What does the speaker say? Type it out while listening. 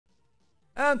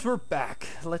And we're back.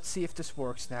 Let's see if this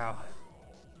works now.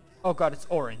 Oh god, it's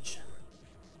orange.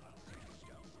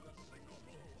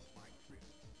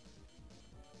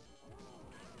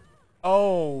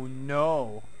 Oh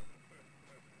no.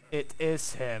 It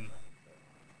is him.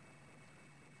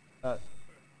 No,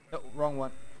 wrong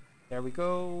one. There we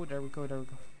go, there we go, there we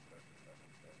go.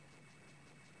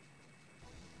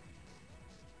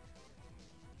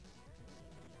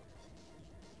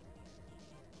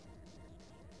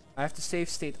 I have to save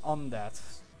state on that.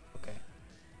 Okay.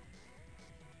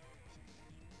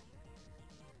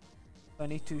 I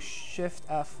need to shift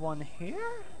F1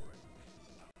 here?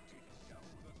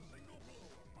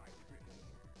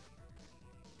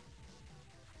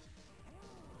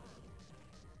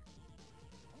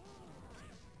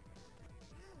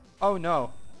 Oh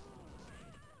no.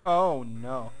 Oh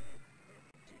no.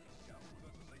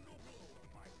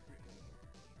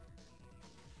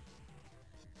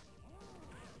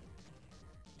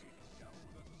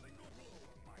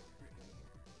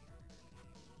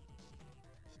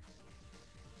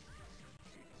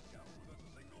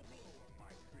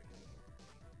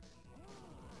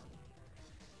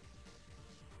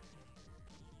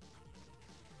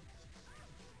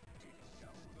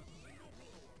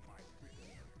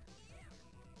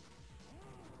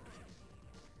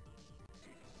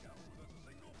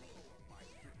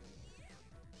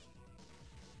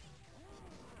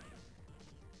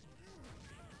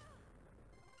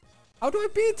 How do I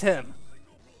beat him?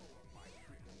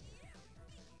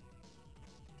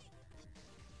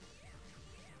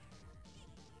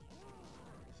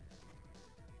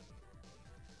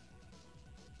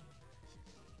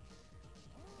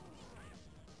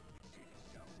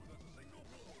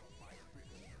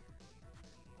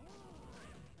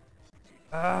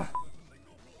 Ah.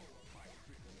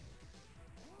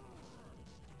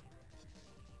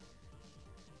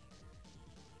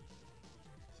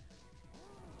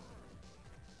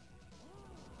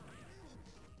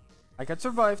 I can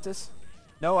survive this.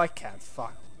 No, I can't.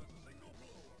 Fuck.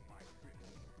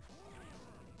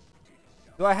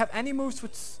 Do I have any moves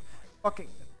which fucking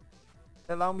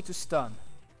allow me to stun?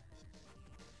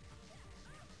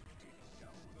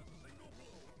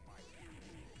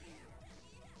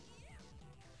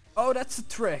 Oh, that's a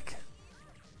trick.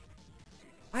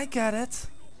 I get it.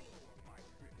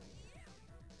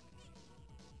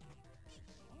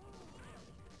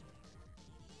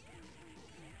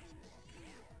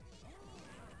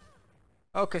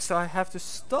 Okay, so I have to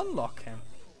stun lock him.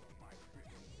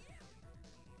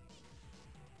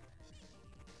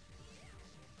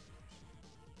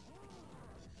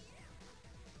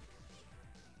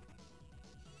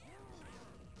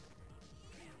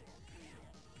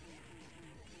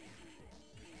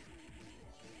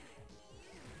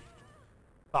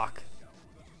 Fuck.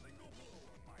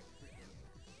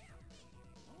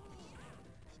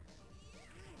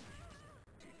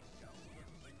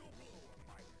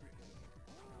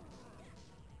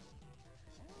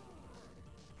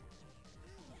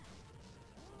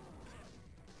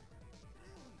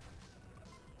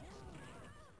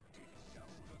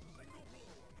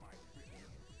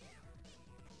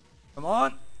 Come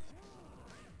on.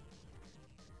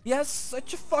 He has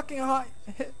such a fucking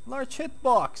large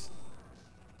hitbox.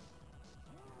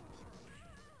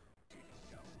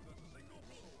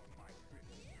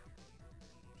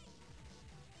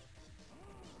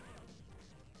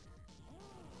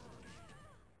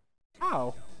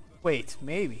 Ow. Wait,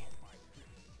 maybe.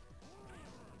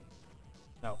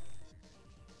 No.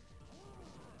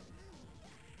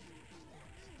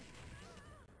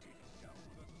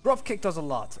 Drop kick does a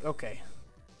lot. Okay.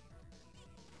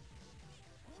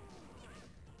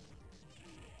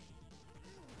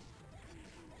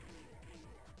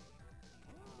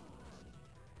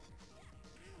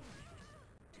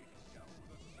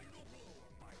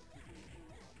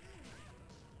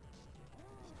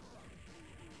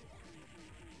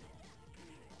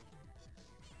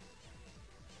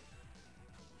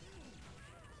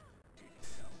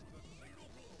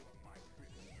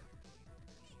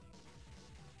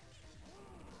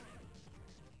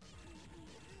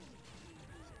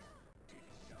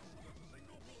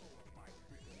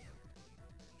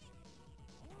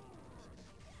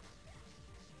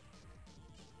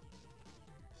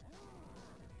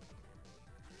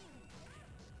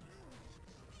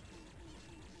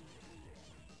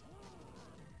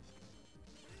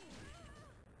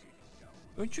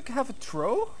 Don't you have a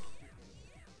throw?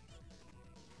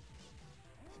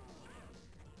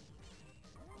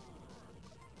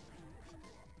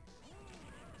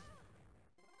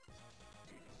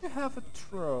 You have a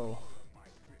throw.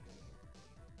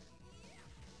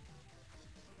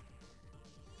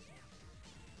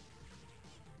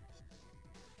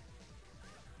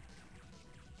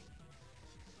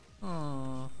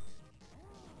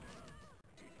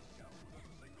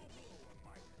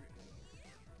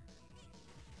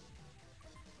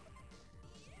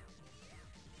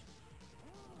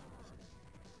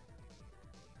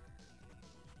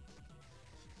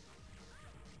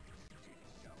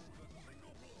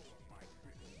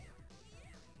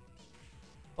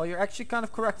 Well, you're actually kind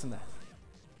of correct in that.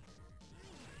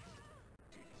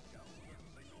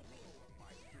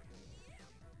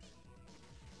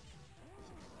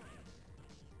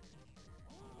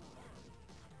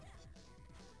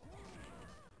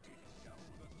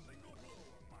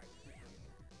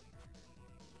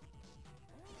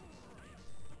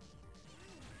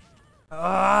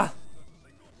 Ah!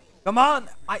 Come on!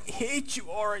 I hate you,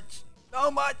 Orange! So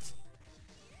much!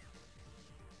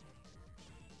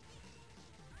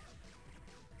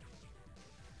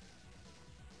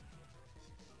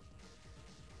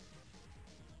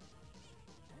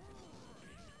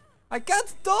 I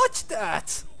can't dodge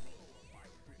that!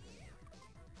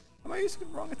 Am I using the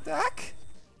wrong attack?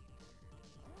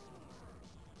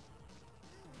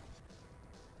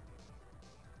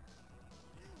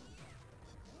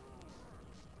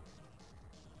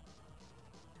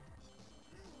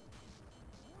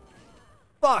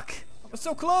 Fuck! I was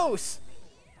so close!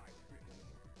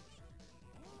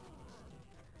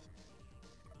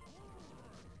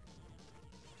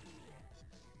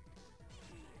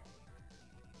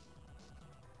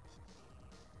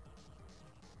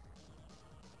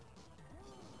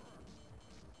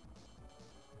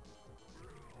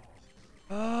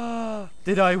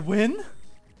 Did I win?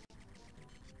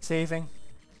 Saving.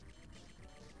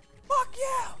 Fuck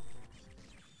yeah!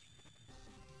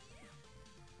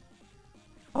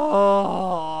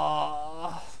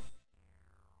 Oh.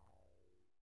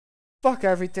 Fuck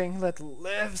everything that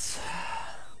lives.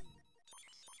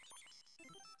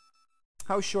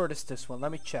 How short is this one?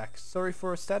 Let me check. Sorry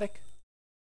for static.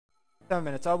 7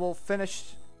 minutes. I will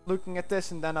finish looking at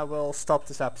this and then I will stop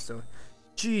this episode.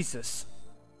 Jesus.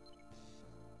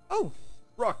 Oh,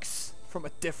 Ruks from a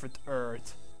different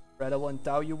earth. Red, I will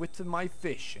endow you with my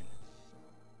vision.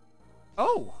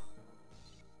 Oh.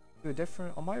 To a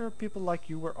different, on my earth, people like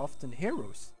you were often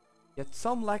heroes. Yet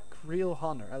some lack real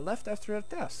honor. I left after a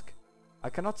task.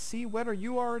 I cannot see whether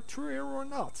you are a true hero or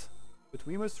not. But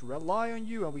we must rely on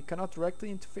you and we cannot directly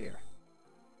interfere.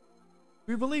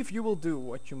 We believe you will do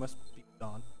what you must be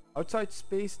done. Outside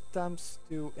space attempts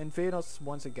to invade us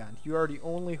once again. You are the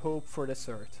only hope for this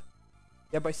earth.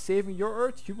 Yet by saving your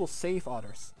earth, you will save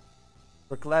others.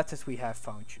 We're glad that we have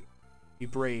found you. Be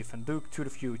brave and look to the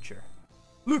future.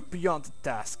 Look beyond the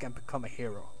task and become a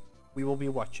hero. We will be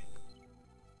watching.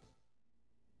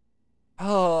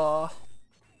 Oh.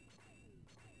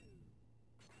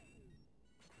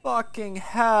 Fucking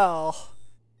hell.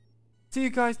 See you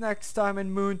guys next time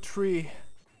in Moon 3.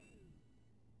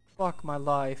 Fuck my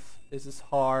life. This is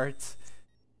hard.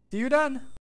 See you then.